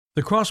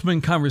The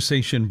Crossman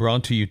Conversation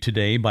brought to you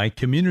today by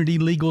Community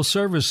Legal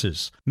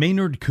Services,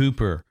 Maynard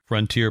Cooper,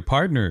 Frontier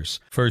Partners,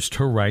 First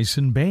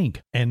Horizon Bank,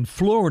 and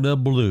Florida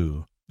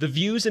Blue. The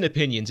views and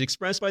opinions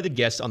expressed by the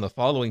guests on the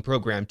following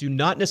program do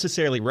not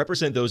necessarily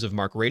represent those of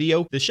Mark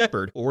Radio, The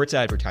Shepherd, or its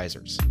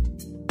advertisers.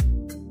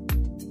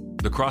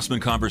 The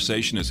Crossman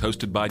Conversation is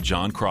hosted by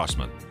John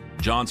Crossman.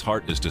 John's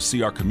heart is to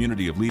see our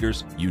community of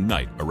leaders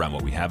unite around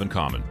what we have in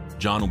common.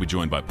 John will be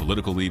joined by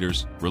political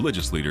leaders,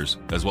 religious leaders,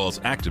 as well as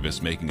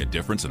activists making a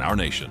difference in our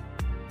nation.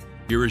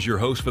 Here is your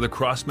host for the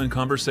Crossman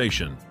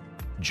Conversation,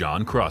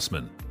 John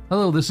Crossman.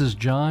 Hello, this is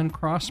John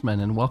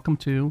Crossman, and welcome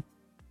to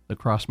the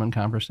Crossman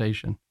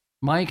Conversation.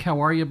 Mike, how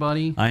are you,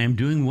 buddy? I am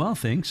doing well,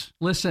 thanks.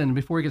 Listen,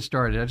 before we get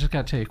started, I just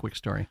got to tell you a quick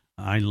story.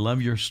 I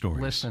love your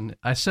stories. Listen,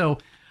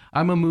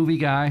 I'm a movie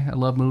guy. I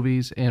love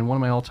movies, and one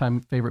of my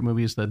all-time favorite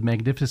movies, The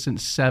Magnificent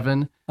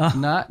Seven.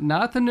 Not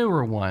the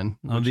newer one.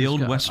 The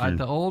old Western.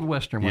 The old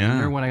Western one. Yeah.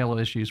 The newer one I got a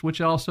little issues,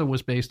 which also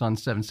was based on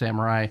Seven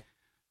Samurai.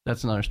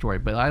 That's another story.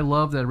 But I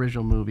love that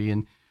original movie,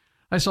 and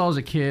I saw it as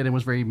a kid and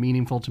was very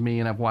meaningful to me,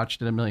 and I've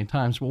watched it a million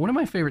times. But one of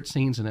my favorite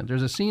scenes in it,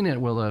 there's a scene in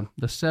it where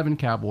the seven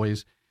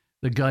cowboys,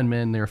 the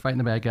gunmen, they're fighting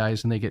the bad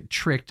guys, and they get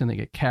tricked, and they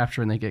get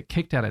captured, and they get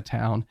kicked out of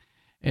town.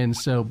 And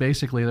so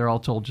basically they're all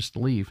told just to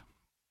leave.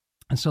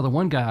 And so the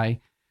one guy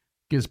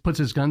puts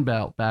his gun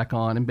belt back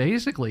on and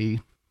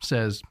basically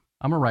says,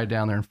 I'm going to ride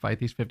down there and fight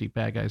these 50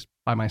 bad guys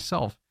by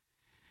myself.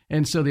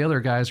 And so the other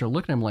guys are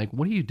looking at him like,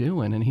 what are you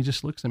doing? And he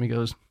just looks at him, he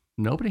goes,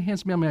 nobody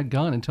hands me my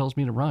gun and tells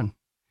me to run.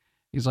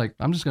 He's like,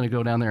 I'm just going to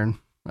go down there and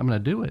I'm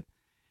going to do it.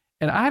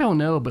 And I don't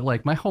know, but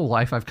like my whole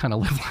life I've kind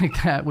of lived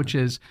like that, which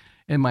is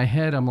in my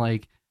head, I'm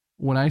like,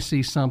 when I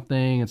see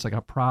something, it's like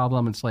a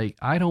problem. It's like,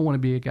 I don't want to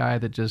be a guy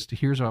that just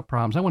hears about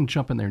problems. I want to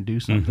jump in there and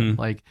do something.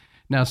 Like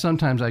now,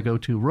 sometimes I go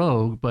too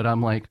rogue, but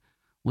I'm like,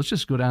 let's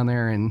just go down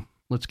there and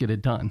let's get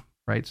it done.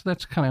 Right. So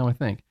that's kind of how I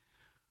think.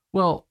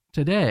 Well,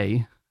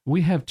 today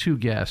we have two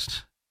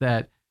guests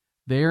that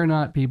they are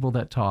not people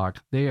that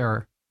talk. They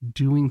are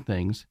doing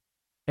things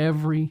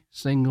every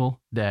single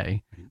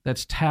day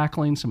that's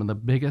tackling some of the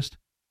biggest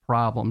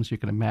problems you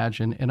can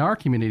imagine in our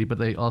community, but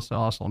they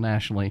also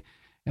nationally.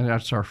 And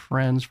that's our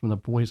friends from the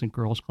Boys and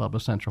Girls Club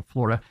of Central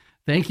Florida.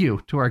 Thank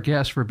you to our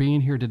guests for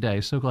being here today.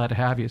 So glad to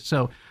have you.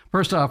 So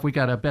first off, we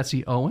got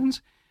Betsy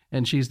Owens,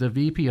 and she's the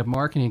VP of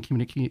Marketing and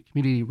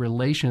Community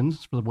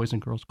Relations for the Boys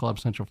and Girls Club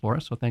of Central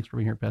Florida. So thanks for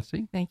being here,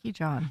 Betsy. Thank you,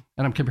 John.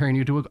 And I'm comparing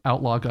you to an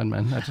outlaw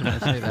gunman. I just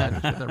want to say that.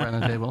 Put that right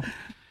on the table.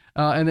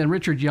 And then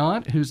Richard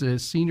Yount, who's a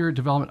Senior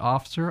Development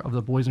Officer of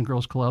the Boys and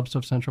Girls Clubs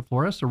of Central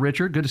Florida. So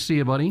Richard, good to see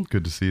you, buddy.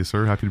 Good to see you,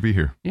 sir. Happy to be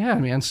here. Yeah,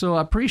 man. So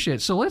I appreciate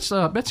it. So let's,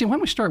 Betsy, why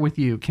don't we start with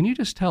you? Can you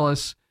just tell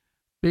us,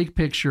 big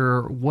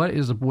picture, what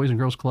is the Boys and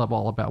Girls Club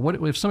all about? What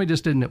if somebody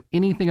just didn't know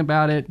anything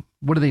about it?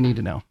 What do they need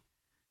to know?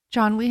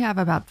 John, we have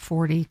about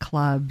 40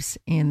 clubs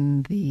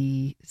in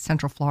the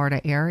Central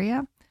Florida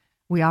area.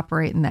 We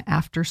operate in the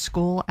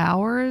after-school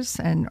hours,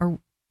 or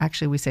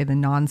actually we say the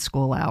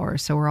non-school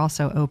hours. So we're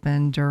also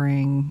open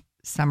during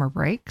summer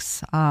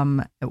breaks.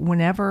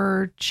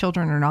 Whenever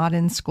children are not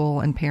in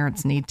school and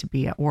parents need to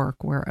be at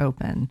work, we're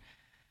open.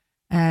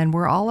 And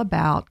we're all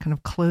about kind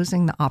of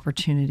closing the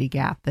opportunity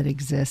gap that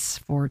exists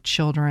for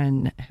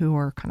children who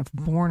are kind of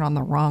born on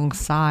the wrong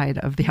side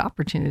of the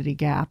opportunity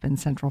gap in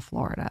Central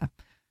Florida.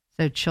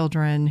 So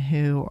children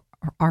who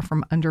are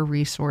from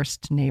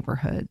under-resourced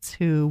neighborhoods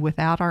who,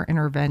 without our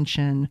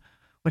intervention,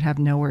 would have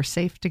nowhere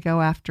safe to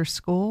go after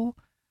school.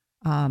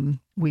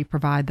 We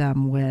provide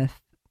them with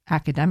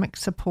academic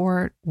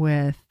support,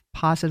 with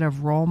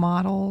positive role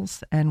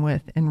models, and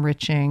with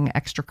enriching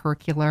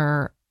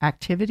extracurricular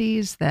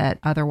activities that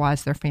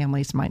otherwise their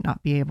families might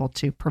not be able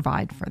to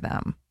provide for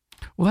them.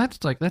 Well,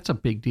 that's a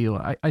big deal.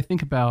 I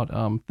think about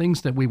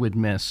things that we would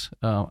miss.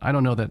 I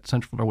don't know that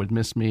Central Florida would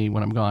miss me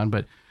when I'm gone,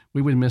 but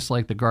we would miss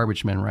like the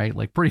garbage men, right?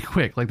 Like pretty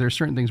quick. Like there's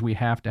certain things we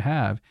have to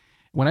have.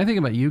 When I think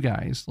about you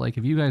guys, like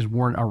if you guys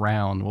weren't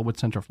around, what would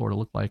Central Florida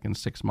look like in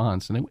 6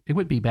 months? And it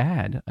would be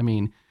bad. I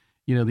mean,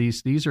 you know,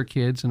 these are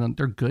kids and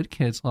they're good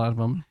kids, a lot of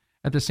them.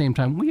 At the same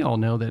time, we all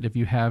know that if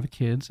you have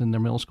kids in their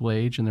middle school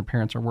age and their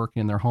parents are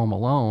working in their home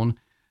alone,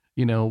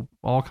 you know,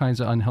 all kinds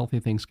of unhealthy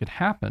things could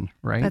happen,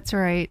 right? That's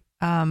right.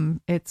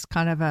 It's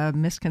kind of a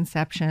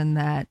misconception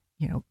that,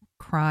 you know,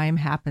 crime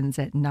happens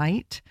at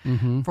night.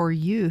 Mm-hmm. For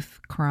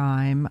youth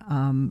crime,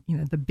 you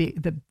know,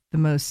 the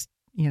most,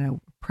 you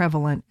know,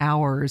 prevalent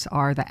hours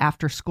are the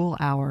after school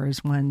hours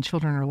when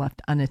children are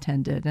left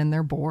unattended and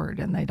they're bored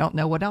and they don't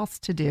know what else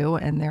to do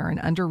and they're in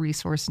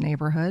under-resourced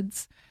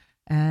neighborhoods.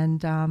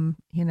 And,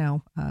 you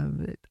know,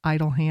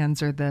 idle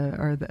hands are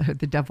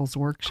the devil's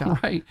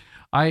workshop. Right.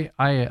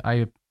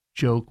 I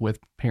joke with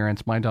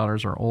parents. My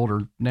daughters are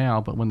older now,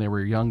 but when they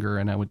were younger,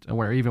 and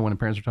or even when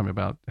parents are talking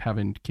about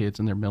having kids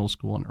in their middle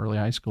school and early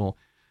high school,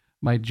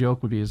 my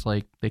joke would be is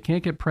like, they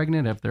can't get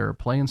pregnant if they're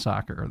playing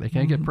soccer. Or they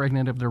can't get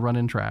pregnant if they're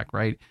running track,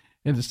 right?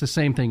 And it's the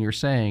same thing you're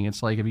saying.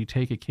 It's like if you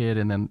take a kid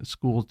and then the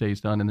school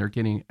day's done and they're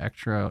getting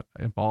extra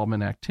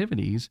involvement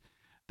activities,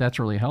 that's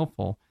really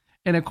helpful.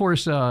 And of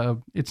course,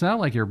 it's not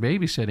like you're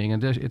babysitting,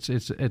 and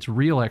it's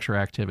real extra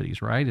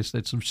activities, right?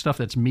 It's some stuff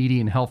that's meaty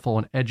and helpful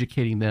and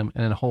educating them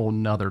at a whole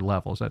nother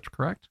level. Is that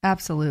correct?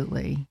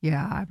 Absolutely.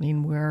 Yeah. I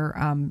mean, we're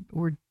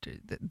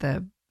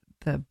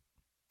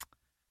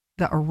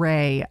the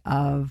array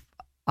of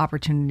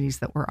opportunities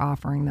that we're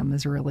offering them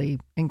is really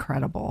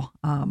incredible.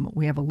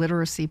 We have a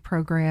literacy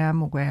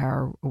program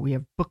where we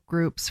have book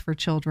groups for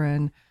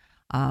children.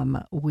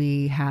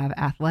 We have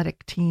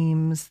athletic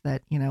teams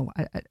that,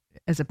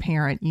 as a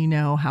parent,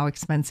 how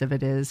expensive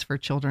it is for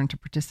children to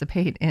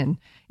participate in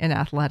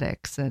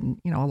athletics. And,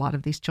 a lot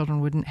of these children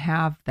wouldn't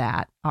have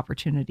that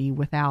opportunity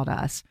without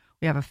us.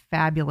 We have a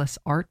fabulous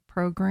art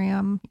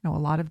program. A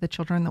lot of the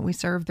children that we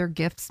serve, their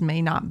gifts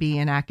may not be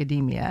in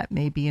academia, it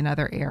may be in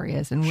other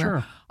areas. And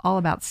we're all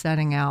about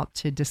setting out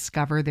to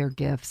discover their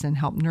gifts and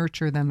help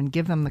nurture them and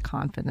give them the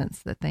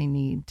confidence that they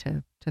need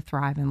to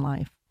thrive in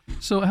life.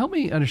 So help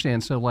me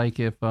understand. So like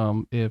if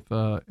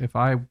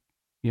I,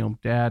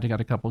 dad, I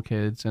got a couple of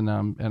kids and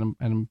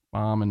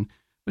mom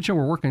but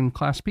we're working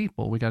class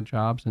people. We got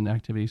jobs and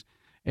activities,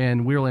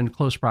 and we're in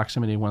close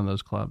proximity to one of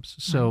those clubs.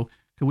 So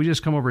could we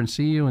just come over and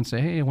see you and say,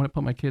 hey, I want to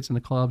put my kids in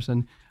the clubs,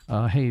 and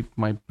hey,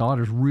 my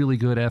daughter's really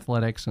good at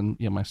athletics, and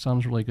my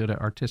son's really good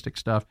at artistic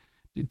stuff.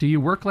 Do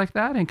you work like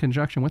that in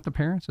conjunction with the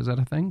parents? Is that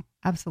a thing?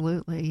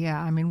 Absolutely. Yeah.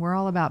 I mean, we're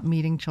all about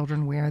meeting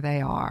children where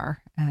they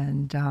are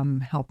and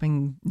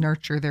helping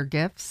nurture their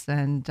gifts.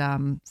 And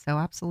so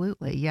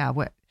absolutely. Yeah.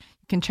 You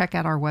can check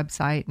out our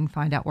website and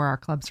find out where our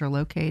clubs are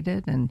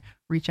located and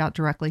reach out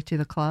directly to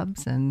the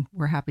clubs, and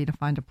we're happy to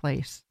find a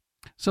place.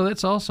 So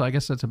that's also, I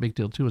guess that's a big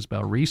deal too, is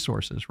about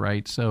resources,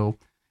 right? So,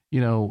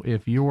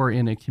 if you're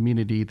in a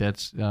community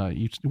that's,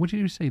 what did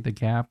you say, the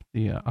gap,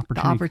 the opportunity?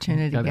 The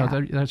opportunity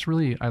gap. That's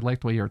really, I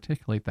like the way you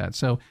articulate that.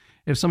 So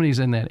if somebody's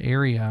in that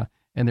area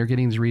and they're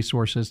getting these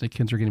resources that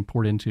kids are getting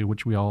poured into,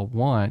 which we all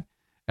want,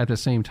 at the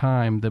same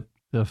time,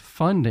 the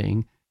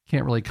funding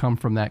can't really come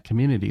from that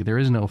community. There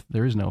is no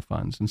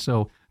funds. And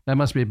so that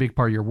must be a big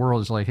part of your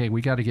world, is like, hey,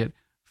 we got to get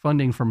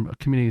funding from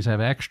communities that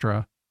have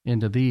extra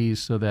into these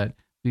so that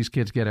these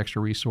kids get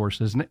extra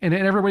resources, and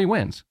everybody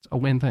wins. It's a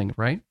win thing,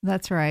 right?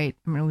 That's right.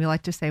 I mean, we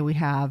like to say we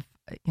have,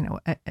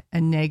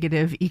 a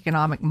negative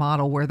economic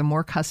model where the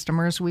more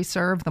customers we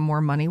serve, the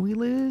more money we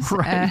lose.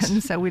 Right.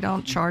 And so we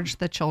don't charge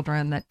the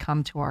children that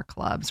come to our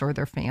clubs or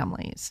their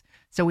families.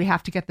 So we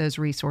have to get those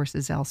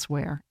resources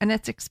elsewhere, and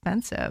it's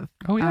expensive.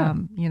 Oh yeah.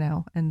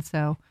 And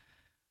so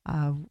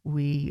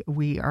we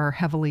are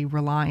heavily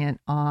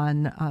reliant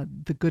on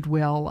the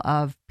goodwill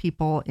of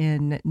people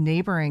in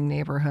neighboring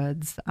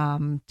neighborhoods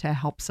to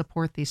help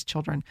support these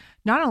children,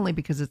 not only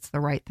because it's the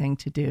right thing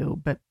to do,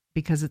 but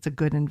because it's a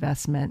good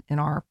investment in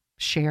our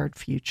shared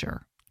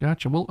future.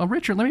 Gotcha. Well,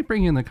 Richard, let me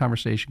bring you in the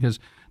conversation, because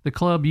the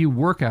club you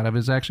work out of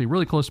is actually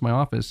really close to my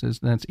office.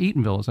 That's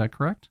Eatonville. Is that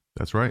correct?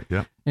 That's right.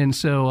 Yeah. And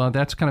so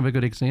that's kind of a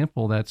good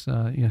example. That's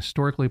a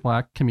historically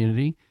Black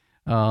community.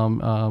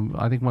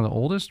 I think one of the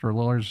oldest or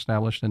largest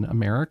established in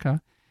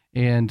America.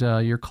 And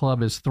your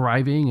club is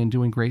thriving and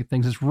doing great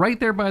things. It's right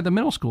there by the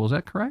middle school. Is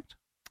that correct?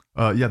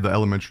 Yeah, the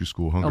elementary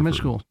school. Elementary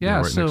school. Yeah.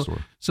 Right next door.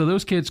 So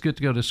those kids get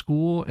to go to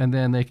school, and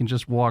then they can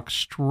just walk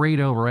straight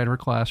over, right over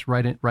class,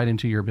 right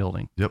into your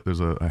building. Yep.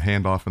 There's a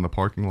handoff in the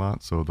parking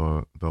lot. So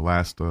the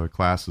last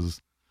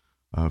classes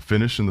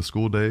finish in the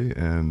school day,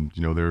 and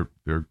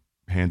they're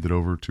handed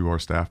over to our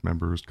staff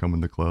members, come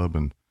in the club,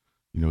 and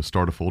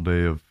start a full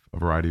day of a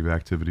variety of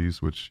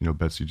activities, which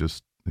Betsy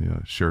just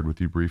shared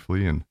with you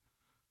briefly. And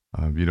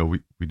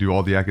we do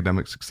all the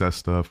academic success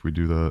stuff. We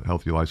do the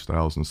healthy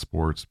lifestyles and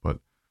sports, but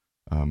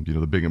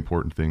the big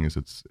important thing is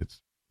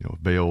it's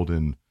veiled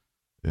in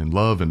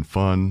love and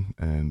fun,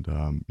 and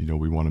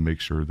we want to make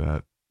sure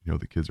that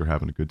the kids are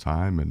having a good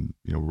time, and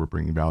we're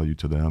bringing value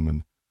to them,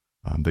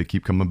 and they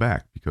keep coming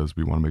back, because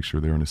we want to make sure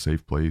they're in a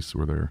safe place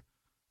where they're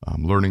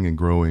learning and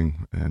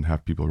growing and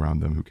have people around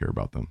them who care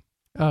about them.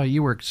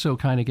 You were so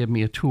kind to give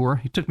me a tour.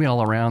 He took me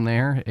all around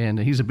there, and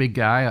he's a big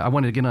guy. I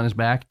wanted to get on his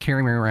back,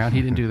 carry me around.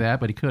 He didn't do that,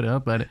 but he could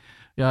have. But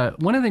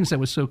one of the things that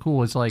was so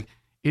cool is, like,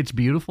 it's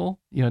beautiful.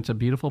 It's a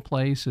beautiful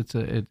place.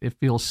 It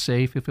feels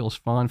safe. It feels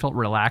fun. It felt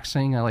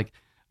relaxing.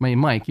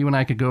 Mike, you and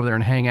I could go over there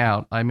and hang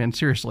out. I mean,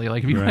 seriously,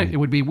 like, if you, it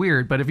would be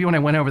weird, but if you and I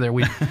went over there,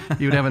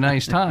 you would have a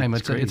nice time.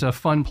 It's a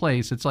fun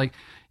place. It's like,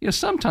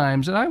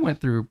 sometimes, and I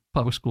went through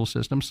public school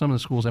systems. Some of the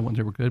schools I went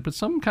to were good, but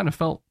some kind of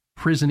felt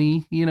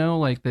prison-y,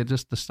 like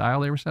the style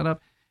they were set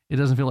up. It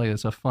doesn't feel like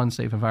it's a fun,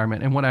 safe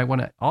environment. And what I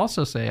want to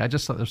also say, I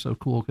just thought they're so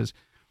cool, because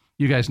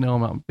you guys know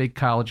I'm a big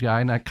college guy,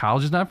 and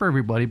college is not for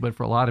everybody, but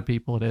for a lot of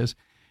people it is.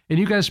 And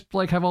you guys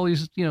have all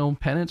these,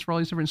 pennants for all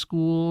these different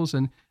schools,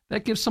 and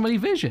that gives somebody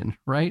vision,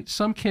 right?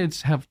 Some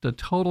kids have the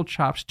total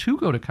chops to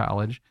go to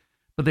college,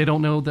 but they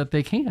don't know that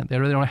they can. They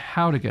don't know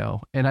how to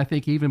go. And I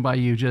think even by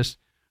you just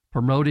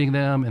promoting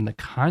them and the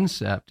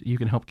concept, you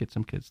can help get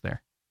some kids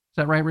there. Is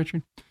that right,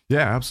 Richard?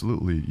 Yeah,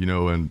 absolutely.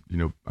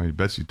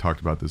 Betsy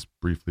talked about this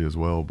briefly as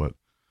well, but,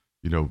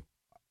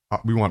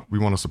 we want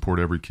to support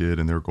every kid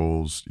and their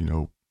goals,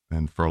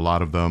 and for a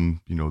lot of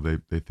them,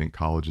 they think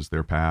college is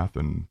their path,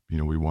 and,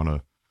 we want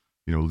to,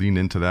 lean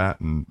into that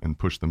and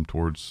push them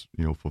towards,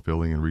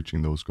 fulfilling and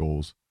reaching those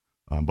goals.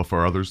 But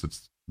for others,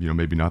 it's,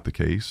 maybe not the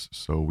case.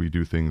 So we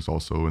do things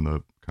also in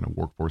the kind of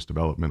workforce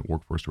development,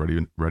 workforce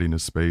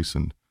readiness space,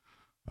 and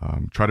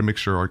try to make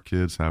sure our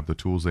kids have the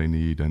tools they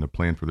need and a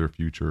plan for their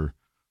future,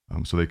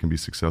 so they can be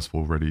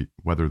successful, ready,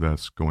 whether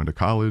that's going to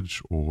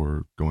college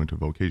or going to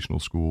vocational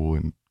school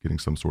and getting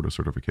some sort of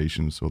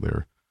certification. So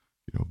they're,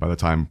 by the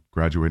time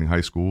graduating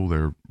high school,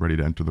 they're ready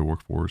to enter the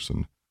workforce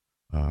and,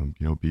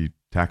 be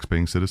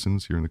tax-paying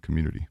citizens here in the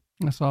community.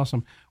 That's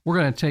awesome. We're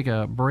going to take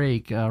a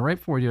break. Right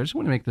before we do, I just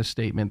want to make this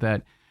statement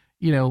that,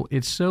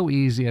 it's so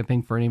easy, I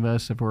think, for any of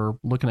us, if we're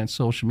looking at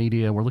social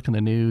media, we're looking at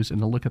the news and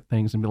to look at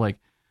things and be like,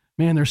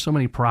 man, there's so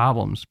many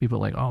problems. People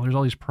are like, oh, there's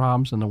all these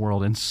problems in the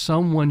world and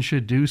someone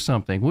should do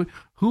something.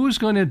 Who's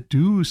going to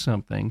do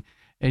something?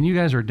 And you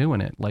guys are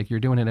doing it. Like, you're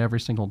doing it every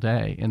single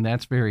day. And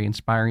that's very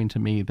inspiring to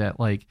me that,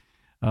 like,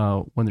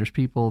 when there's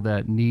people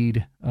that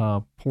need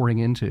pouring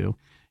into,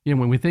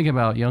 when we think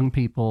about young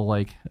people,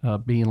 like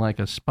being like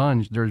a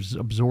sponge, they're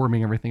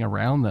absorbing everything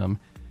around them.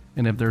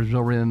 And if there's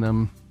in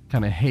them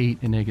kind of hate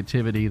and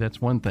negativity, that's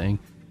one thing.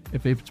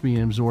 If it's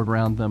being absorbed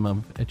around them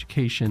of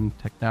education,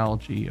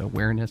 technology,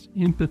 awareness,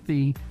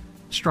 empathy,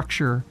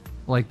 structure,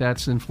 like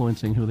that's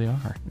influencing who they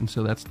are. And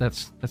so that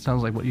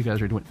sounds like what you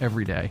guys are doing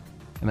every day.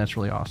 And that's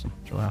really awesome.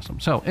 It's really awesome.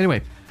 So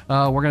anyway,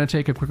 we're going to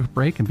take a quick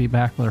break and be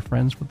back with our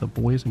friends with the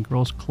Boys and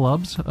Girls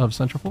Clubs of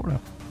Central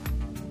Florida.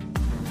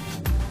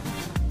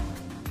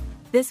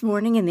 This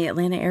morning in the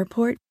Atlanta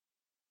airport,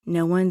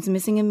 no one's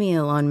missing a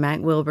meal on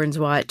Mac Wilburn's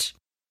watch.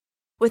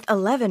 With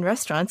 11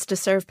 restaurants to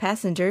serve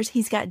passengers,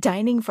 he's got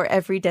dining for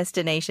every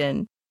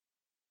destination.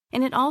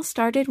 And it all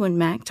started when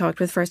Mac talked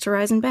with First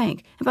Horizon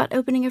Bank about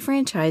opening a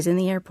franchise in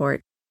the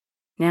airport.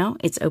 Now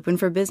it's open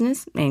for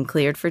business and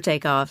cleared for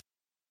takeoff.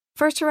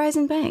 First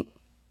Horizon Bank.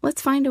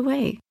 Let's find a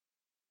way.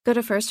 Go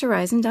to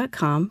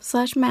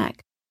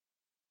firsthorizon.com/Mac.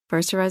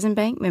 First Horizon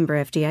Bank,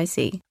 member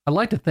FDIC. I'd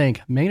like to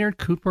thank Maynard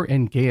Cooper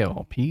and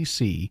Gale,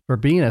 PC, for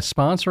being a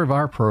sponsor of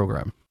our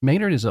program.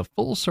 Maynard is a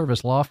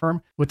full-service law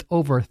firm with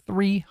over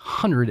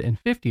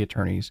 350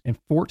 attorneys and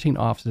 14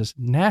 offices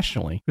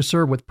nationally who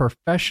serve with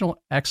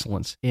professional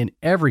excellence in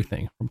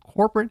everything from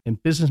corporate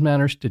and business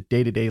matters to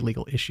day-to-day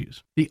legal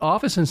issues. The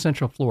office in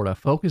Central Florida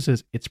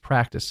focuses its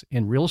practice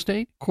in real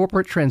estate,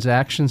 corporate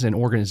transactions and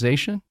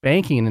organization,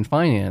 banking and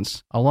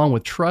finance, along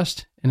with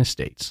trust and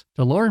estates.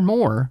 To learn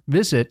more,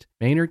 visit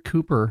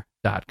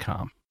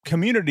maynardcooper.com.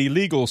 Community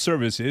Legal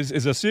Services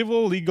is a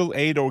civil legal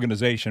aid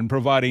organization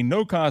providing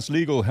no-cost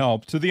legal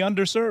help to the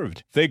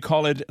underserved. They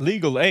call it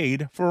Legal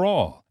Aid for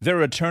All.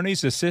 Their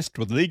attorneys assist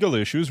with legal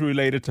issues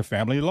related to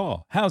family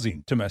law,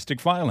 housing,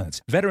 domestic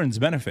violence, veterans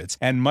benefits,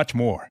 and much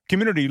more.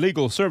 Community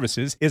Legal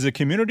Services is a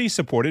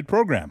community-supported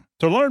program.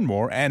 To learn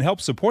more and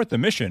help support the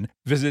mission,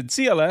 visit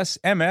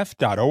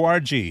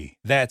clsmf.org.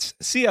 That's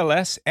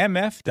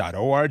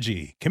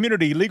clsmf.org.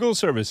 Community Legal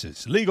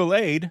Services, Legal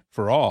Aid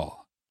for All.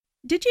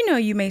 Did you know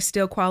you may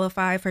still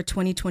qualify for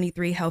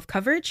 2023 health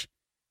coverage?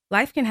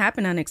 Life can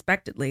happen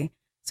unexpectedly,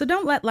 so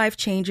don't let life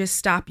changes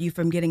stop you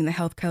from getting the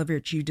health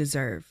coverage you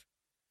deserve.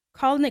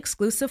 Call an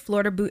exclusive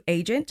Florida Boot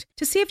agent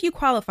to see if you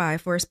qualify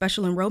for a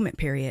special enrollment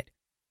period.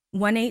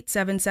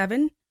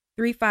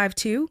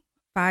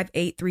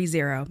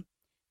 1-877-352-5830.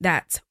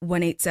 That's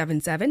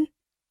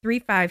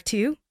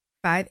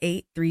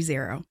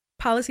 1-877-352-5830.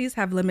 Policies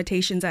have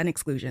limitations and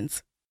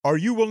exclusions. Are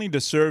you willing to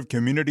serve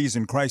communities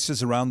in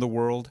crisis around the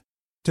world?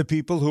 To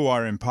people who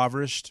are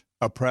impoverished,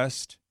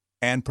 oppressed,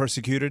 and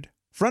persecuted?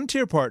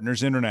 Frontier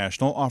Partners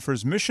International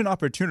offers mission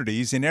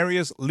opportunities in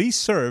areas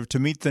least served to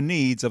meet the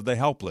needs of the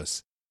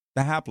helpless,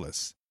 the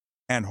hapless,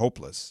 and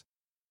hopeless.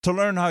 To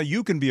learn how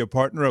you can be a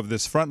partner of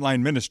this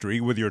frontline ministry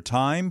with your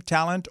time,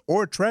 talent,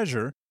 or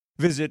treasure,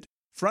 visit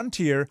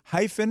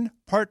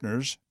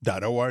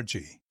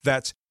frontier-partners.org.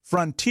 That's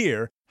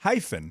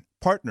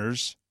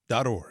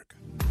frontier-partners.org.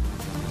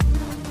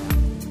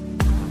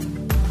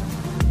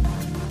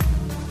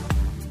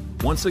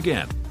 Once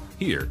again,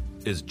 here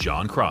is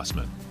John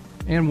Crossman.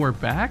 And we're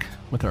back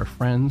with our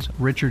friends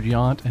Richard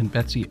Yount and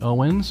Betsy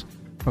Owens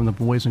from the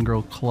Boys and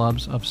Girls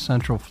Clubs of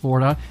Central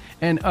Florida.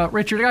 And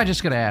Richard, I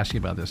just got to ask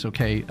you about this,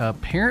 okay?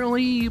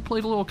 Apparently you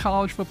played a little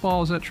college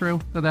football. Is that true?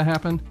 Did that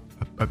happen?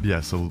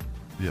 Yes, I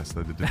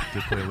did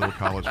play a little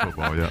college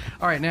football, yeah.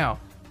 All right, now,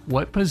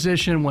 what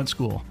position, what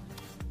school?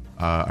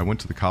 I went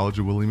to the College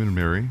of William and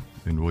Mary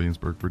in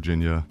Williamsburg,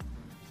 Virginia,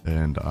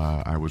 and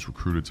I was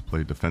recruited to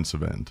play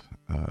defensive end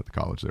at the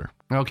college there.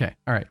 Okay.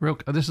 All right.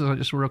 This is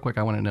just real quick.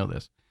 I want to know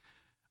this.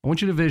 I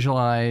want you to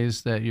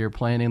visualize that you're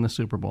playing in the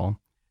Super Bowl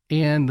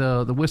and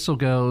the whistle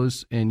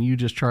goes and you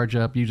just charge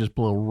up. You just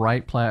blow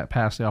right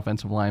past the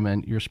offensive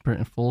lineman. You're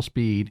sprinting full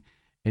speed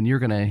and you're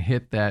going to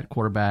hit that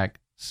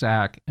quarterback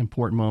sack,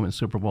 important moment,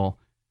 Super Bowl.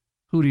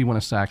 Who do you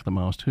want to sack the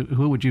most?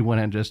 Who would you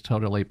want to just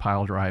totally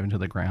pile drive into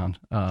the ground,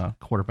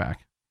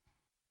 quarterback?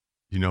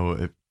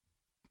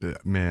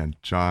 Man,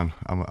 John,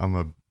 I'm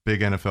a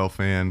big NFL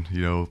fan.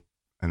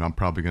 and I'm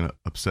probably going to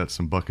upset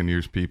some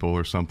Buccaneers people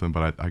or something,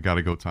 but I got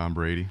to go Tom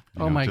Brady.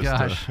 My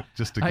gosh.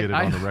 Just to get it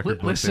on the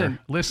record book there.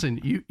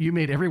 Listen, you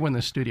made everyone in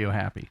the studio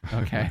happy,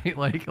 okay?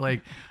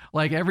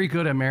 like every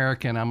good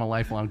American, I'm a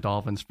lifelong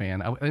Dolphins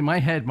fan. In my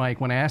head,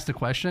 Mike, when I asked the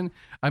question,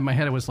 in my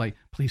head it was like,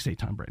 please say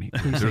Tom Brady.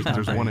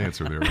 There's one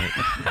answer there, right?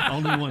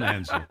 Only one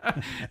answer.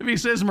 If he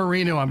says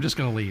Marino, I'm just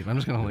going to leave.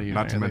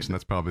 Not to mention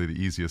that's probably the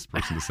easiest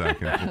person to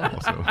sack in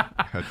football, so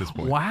at this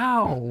point.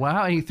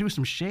 Wow. He threw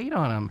some shade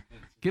on him.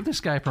 Give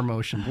this guy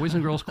promotion. Boys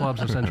and Girls Clubs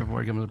of Central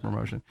Florida, give him a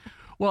promotion.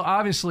 Well,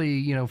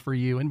 obviously, for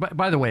you, and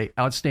by the way,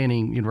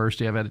 outstanding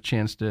university. I've had a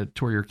chance to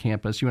tour your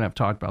campus. You and I have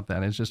talked about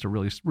that. It's just a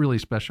really, really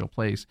special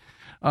place.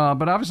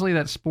 But obviously,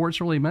 that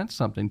sports really meant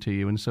something to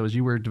you. And so as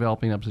you were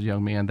developing up as a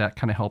young man, that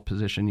kind of helped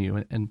position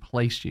you and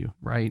place you,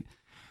 right?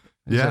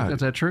 Is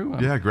that true?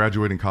 Yeah,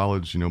 graduating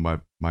college,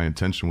 my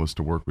intention was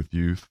to work with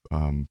youth.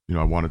 I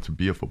wanted to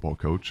be a football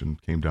coach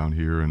and came down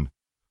here and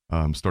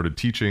started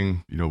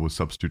teaching, was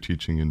substitute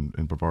teaching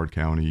in Brevard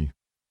County,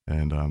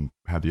 and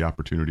had the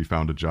opportunity,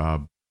 found a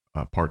job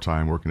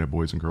part-time working at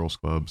Boys and Girls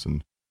Clubs,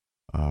 and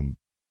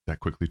that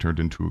quickly turned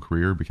into a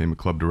career, became a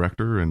club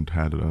director, and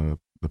had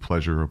the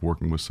pleasure of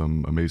working with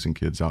some amazing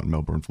kids out in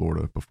Melbourne,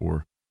 Florida,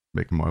 before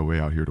making my way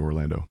out here to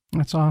Orlando.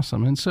 That's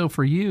awesome. And so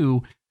for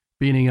you,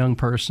 being a young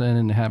person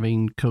and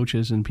having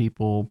coaches and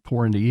people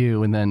pour into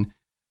you, and then,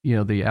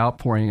 the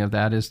outpouring of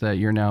that is that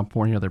you're now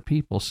pouring other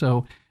people.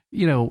 So,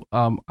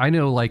 I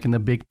know like in the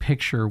big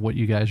picture what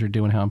you guys are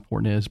doing, how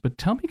important it is, but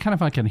tell me kind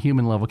of like on a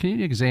human level, can you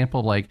give an example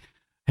of like,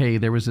 hey,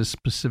 there was this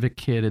specific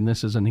kid and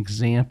this is an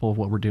example of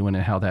what we're doing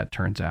and how that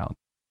turns out?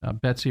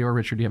 Betsy or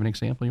Richard, do you have an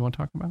example you want to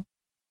talk about?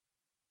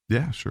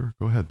 Yeah, sure.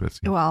 Go ahead, Betsy.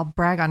 Well, I'll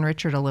brag on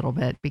Richard a little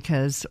bit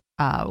because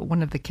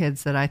one of the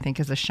kids that I think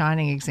is a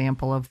shining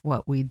example of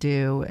what we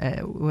do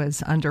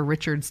was under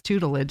Richard's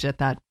tutelage at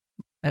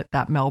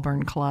that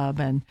Melbourne club.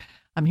 And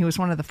he was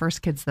one of the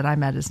first kids that I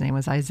met. His name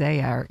was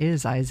Isaiah, or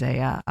is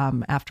Isaiah,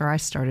 after I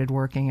started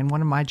working. And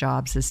one of my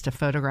jobs is to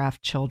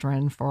photograph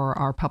children for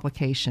our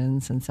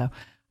publications. And so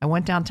I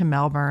went down to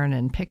Melbourne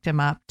and picked him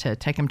up to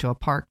take him to a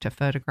park to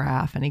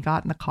photograph. And he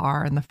got in the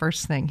car, and the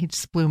first thing, he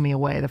just blew me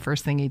away. The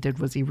first thing he did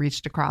was he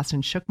reached across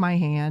and shook my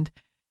hand.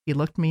 He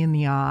looked me in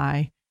the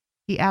eye.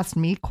 He asked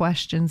me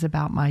questions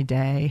about my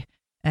day.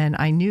 And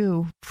I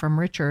knew from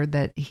Richard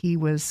that he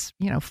was,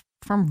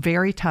 from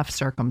very tough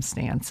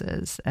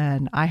circumstances.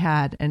 And I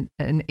had an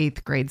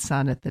 8th grade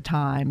son at the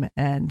time.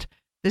 And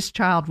this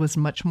child was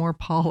much more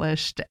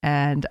polished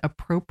and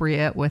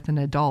appropriate with an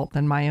adult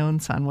than my own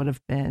son would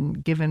have been,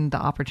 given the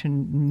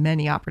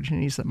many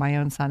opportunities that my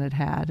own son had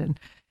had. And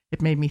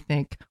it made me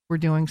think we're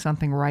doing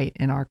something right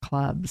in our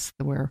clubs.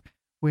 We're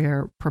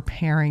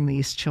preparing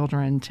these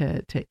children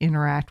to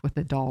interact with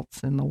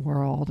adults in the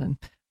world. And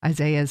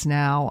Isaiah's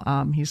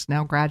he's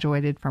now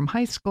graduated from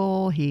high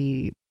school.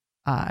 He,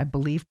 I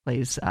believe,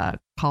 plays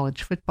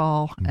college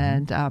football,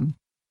 mm-hmm. and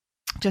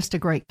just a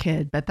great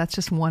kid. But that's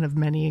just one of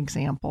many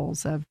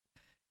examples of,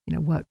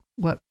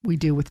 what we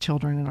do with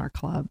children in our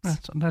clubs.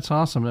 That's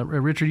awesome.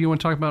 Richard, you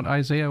want to talk about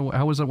Isaiah?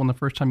 How was it when the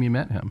first time you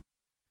met him?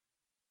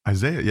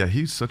 Isaiah, yeah,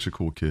 he's such a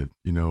cool kid.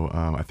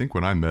 I think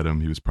when I met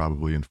him, he was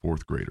probably in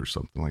 4th grade or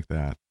something like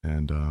that.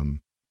 And,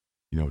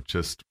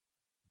 just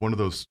one of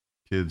those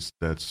kids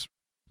that's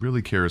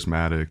really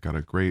charismatic, got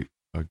a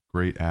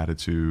great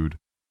attitude,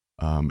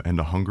 and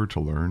a hunger to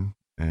learn.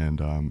 And,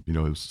 it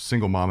was a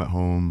single mom at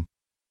home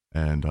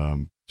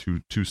and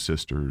two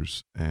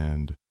sisters.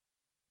 And,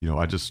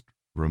 I just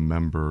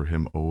remember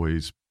him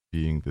always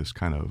being this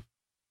kind of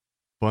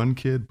fun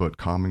kid, but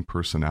calming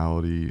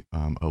personality,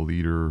 a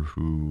leader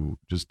who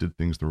just did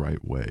things the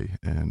right way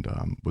and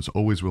was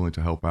always willing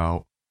to help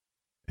out.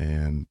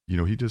 And,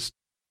 he just,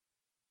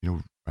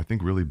 I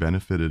think really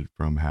benefited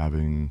from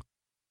having,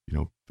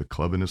 the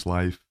club in his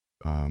life,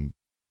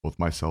 both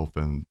myself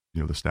and,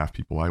 the staff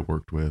people I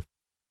worked with,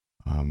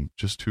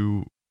 just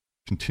to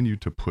continue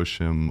to push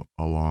him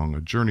along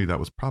a journey that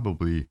was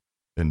probably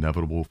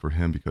inevitable for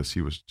him because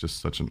he was just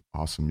such an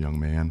awesome young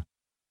man.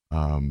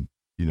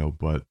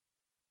 But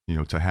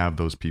to have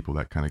those people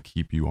that kind of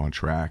keep you on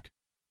track,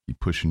 keep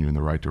pushing you in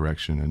the right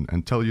direction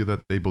and tell you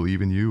that they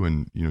believe in you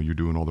and, you're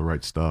doing all the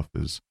right stuff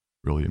is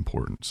really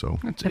important. So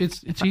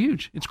it's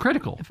huge. It's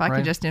critical. If I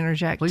could just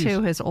interject, Please.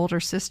 Too, his older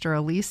sister,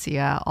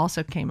 Alicia,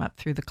 also came up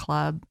through the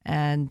club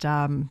and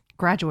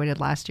graduated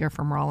last year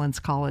from Rollins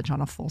College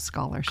on a full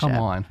scholarship. Come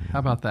on. How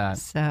about that?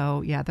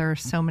 So, yeah, there are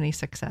so many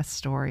success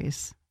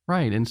stories.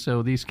 Right. And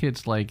so these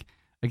kids, like,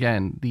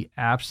 again, the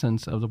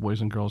absence of the Boys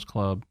and Girls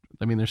Club,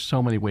 I mean, there's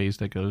so many ways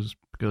that goes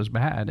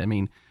bad. I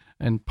mean,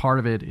 and part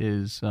of it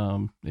is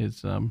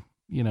unplanned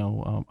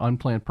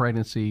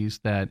pregnancies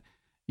that,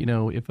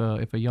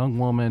 if a young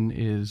woman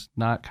is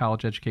not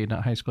college educated,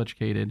 not high school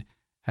educated,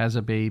 has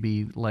a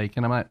baby, like,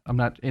 and I'm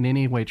not in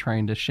any way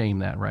trying to shame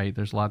that, right?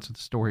 There's lots of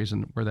stories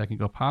where that can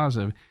go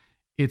positive.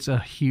 It's a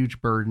huge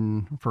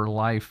burden for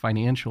life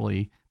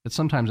financially that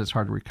sometimes it's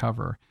hard to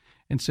recover.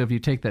 And so if you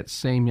take that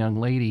same young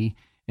lady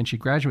and she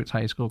graduates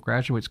high school,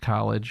 graduates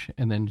college,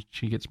 and then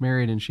she gets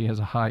married and she has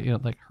a high,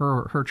 like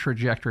her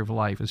trajectory of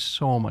life is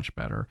so much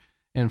better.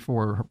 and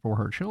for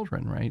her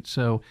children, right?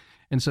 So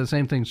the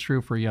same thing's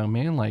true for a young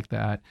man like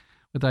that.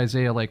 With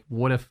Isaiah, like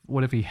what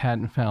if he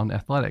hadn't found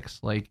athletics?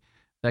 Like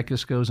that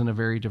just goes in a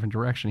very different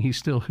direction. He's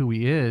still who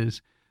he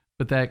is,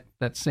 but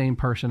that same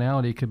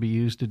personality could be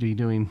used to be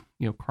doing,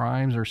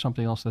 crimes or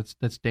something else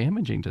that's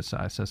damaging to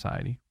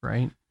society,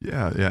 right?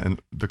 Yeah.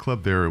 And the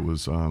club there, it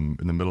was in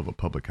the middle of a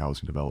public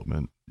housing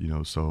development,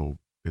 so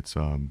it's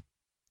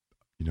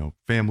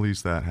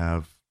families that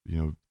have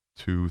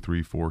 2,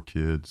 3, 4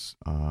 kids,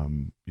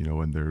 and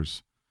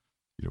there's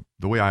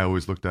the way I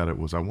always looked at it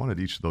was I wanted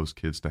each of those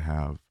kids to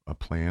have a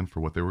plan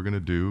for what they were going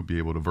to do, be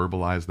able to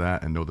verbalize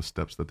that and know the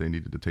steps that they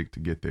needed to take to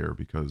get there.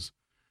 Because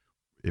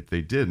if they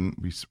didn't,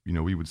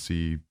 we would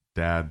see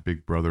dad,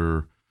 big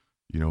brother,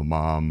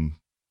 mom,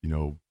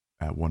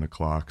 at 1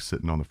 o'clock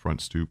sitting on the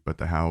front stoop at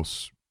the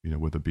house,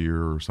 with a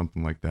beer or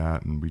something like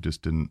that. And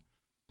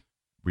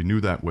we knew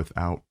that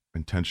without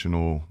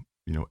intentional,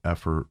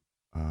 effort,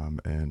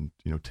 and,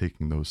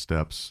 taking those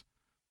steps,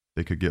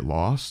 they could get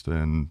lost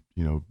and,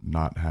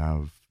 not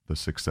have the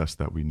success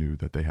that we knew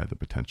that they had the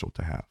potential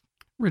to have.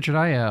 Richard,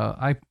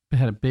 I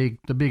had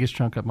the biggest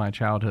chunk of my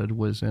childhood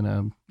was in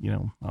a,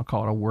 I'll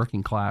call it a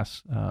working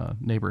class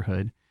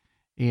neighborhood.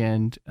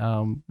 And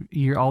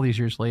all these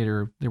years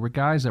later, there were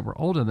guys that were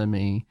older than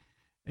me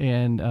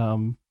and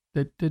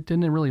that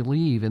didn't really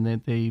leave, and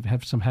that they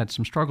had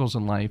some struggles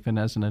in life. And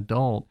as an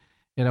adult,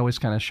 it always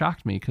kind of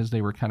shocked me because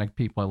they were kind of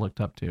people I looked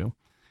up to.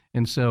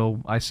 And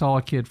so I saw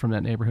a kid from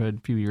that neighborhood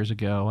a few years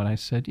ago, and I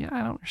said, I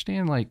don't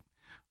understand, like,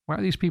 why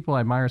are these people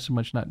I admire so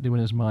much not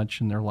doing as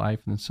much in their life?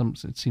 And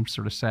it seems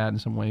sort of sad in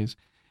some ways.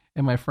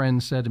 And my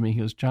friend said to me, he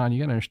goes, John, you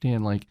got to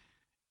understand, like,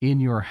 in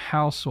your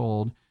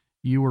household,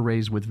 you were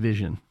raised with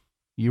vision.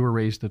 You were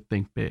raised to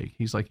think big.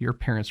 He's like, your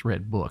parents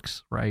read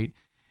books, right?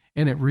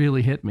 And it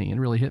really hit me. It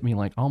really hit me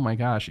like, oh my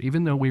gosh,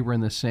 even though we were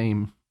in the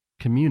same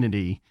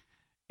community,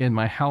 in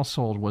my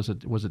household was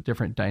a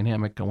different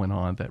dynamic going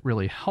on that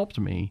really helped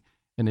me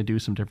and to do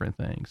some different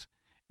things.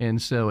 And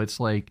so it's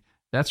like,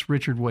 that's,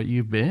 Richard, what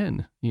you've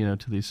been,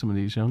 to some of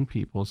these young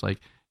people. It's like,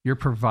 you're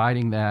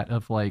providing that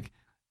of like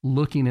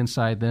looking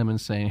inside them and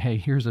saying, hey,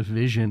 here's a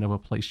vision of a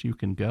place you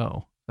can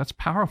go. That's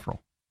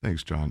powerful.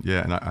 Thanks, John.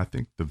 Yeah. And I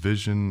think the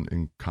vision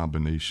in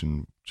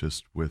combination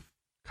just with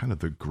kind of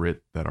the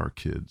grit that our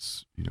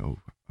kids,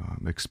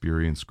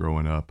 experience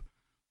growing up,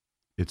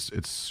 it's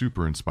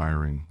super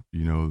inspiring.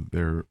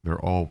 They're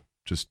all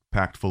just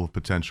packed full of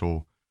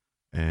potential.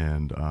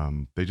 And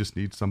they just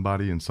need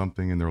somebody and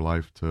something in their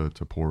life to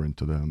pour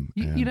into them.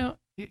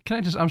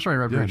 I'm sorry,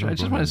 Robert. Yeah, I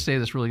just want to say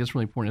this it's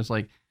really important. It's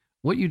like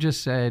what you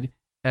just said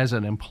as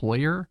an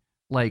employer,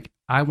 like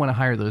I want to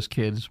hire those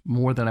kids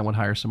more than I want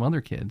to hire some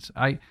other kids.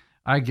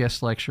 I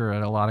guest lecture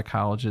at a lot of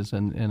colleges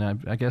and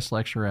I guest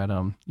lecture at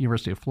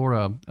University of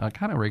Florida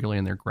kind of regularly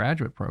in their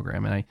graduate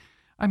program. And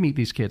I meet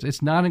these kids.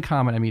 It's not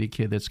uncommon I meet a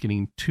kid that's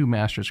getting 2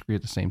 master's degrees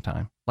at the same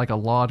time, like a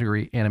law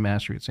degree and a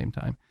master's at the same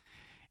time.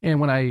 And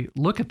when I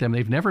look at them,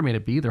 they've never made a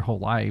B their whole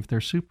life.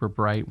 They're super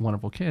bright,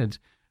 wonderful kids.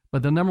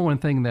 But the number one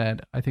thing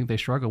that I think they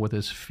struggle with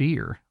is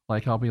fear.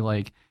 Like I'll be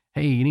like,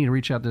 hey, you need to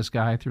reach out to this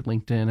guy through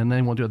LinkedIn. And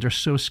then we'll do it. They're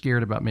so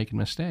scared about making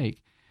a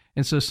mistake.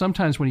 And so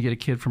sometimes when you get a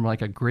kid from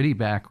like a gritty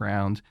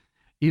background,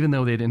 even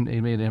though they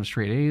may have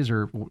straight A's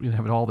or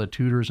have all the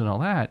tutors and all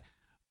that,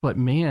 but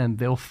man,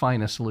 they'll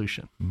find a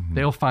solution. Mm-hmm.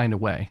 They'll find a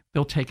way.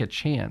 They'll take a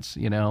chance,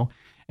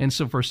 And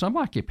so for some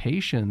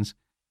occupations,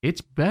 it's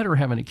better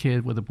having a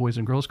kid with a Boys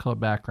and Girls Club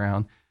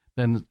background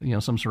than,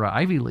 some sort of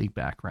Ivy League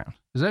background.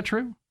 Is that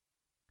true?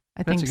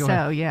 I think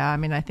so. Yeah. I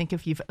mean, I think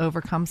if you've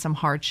overcome some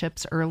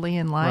hardships early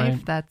in life,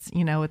 right, that's,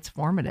 it's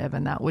formative,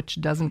 and that which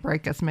doesn't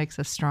break us makes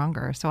us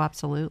stronger. So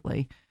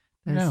absolutely.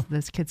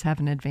 Those kids have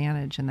an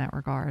advantage in that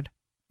regard.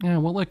 Yeah.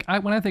 Well, look,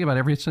 when I think about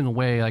every single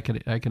way I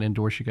could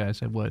endorse you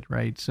guys, I would,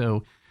 right?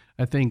 So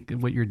I think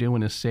what you're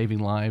doing is saving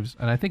lives.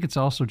 And I think it's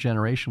also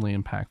generationally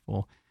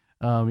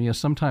impactful.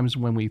 Sometimes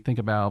when we think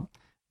about,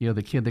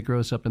 the kid that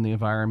grows up in the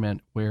environment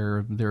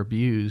where they're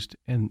abused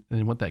and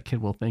what that kid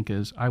will think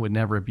is, I would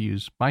never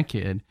abuse my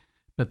kid.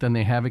 But then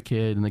they have a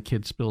kid and the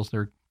kid spills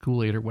their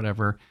Kool-Aid or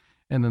whatever.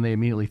 And then they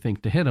immediately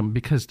think to hit them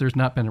because there's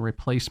not been a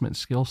replacement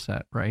skill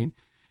set, right?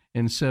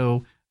 And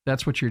so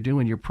that's what you're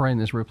doing. You're providing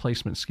this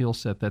replacement skill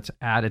set that's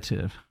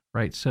additive,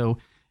 right? So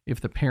if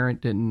the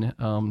parent didn't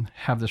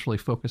have this really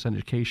focus on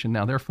education,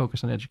 now they're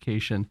focused on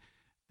education,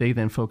 they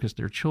then focus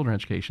their children on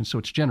education. So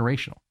it's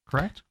generational,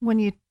 correct? When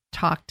you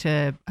talk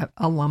to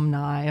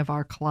alumni of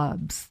our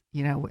clubs,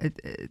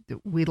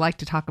 we like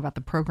to talk about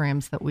the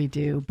programs that we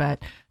do,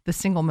 but the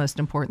single most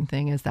important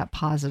thing is that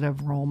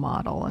positive role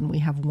model. And we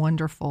have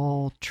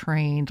wonderful,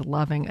 trained,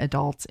 loving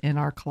adults in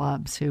our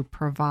clubs who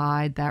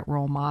provide that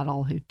role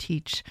model, who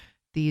teach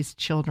these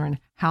children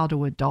how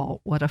to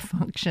adult, what a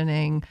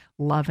functioning,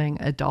 loving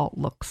adult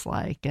looks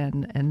like.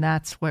 And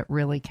that's what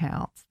really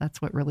counts.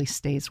 That's what really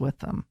stays with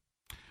them.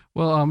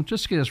 Well,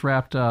 just to get us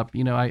wrapped up,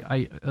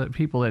 I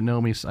people that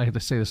know me, I have to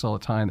say this all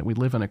the time, that we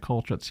live in a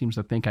culture that seems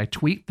to think I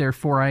tweet,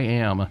 therefore I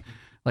am.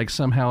 Like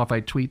somehow if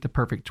I tweet the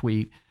perfect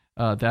tweet,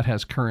 that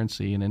has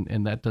currency,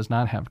 and that does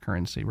not have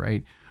currency,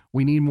 right?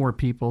 we need more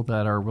people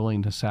that are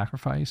willing to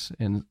sacrifice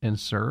and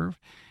serve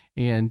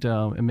and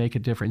make a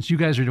difference. You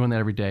guys are doing that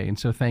every day. And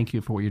so thank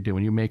you for what you're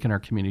doing. You're making our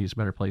communities a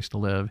better place to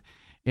live.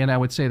 And I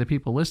would say the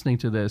people listening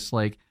to this,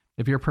 like,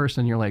 if you're a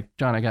person, you're like,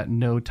 John, I got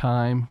no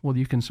time. Well,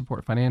 you can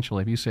support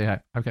financially. If you say,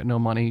 I've got no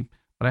money,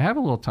 but I have a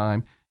little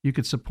time, you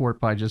could support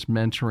by just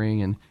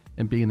mentoring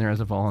and being there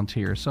as a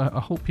volunteer. So I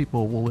hope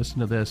people will listen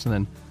to this and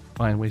then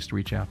find ways to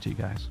reach out to you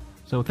guys.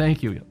 So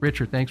thank you.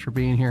 Richard, thanks for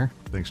being here.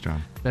 Thanks,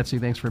 John. Betsy,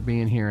 thanks for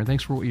being here. And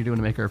thanks for what you're doing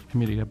to make our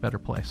community a better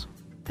place.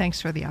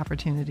 Thanks for the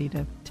opportunity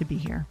to be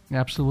here.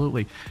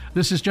 Absolutely.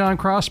 This is John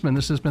Crossman.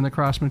 This has been the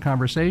Crossman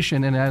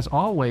Conversation. And as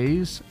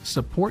always,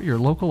 support your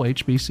local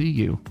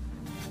HBCU.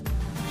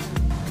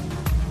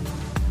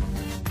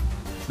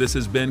 This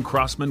has been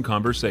Crossman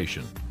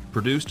Conversation,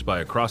 produced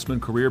by a Crossman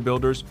Career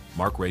Builders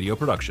Mark Radio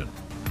production.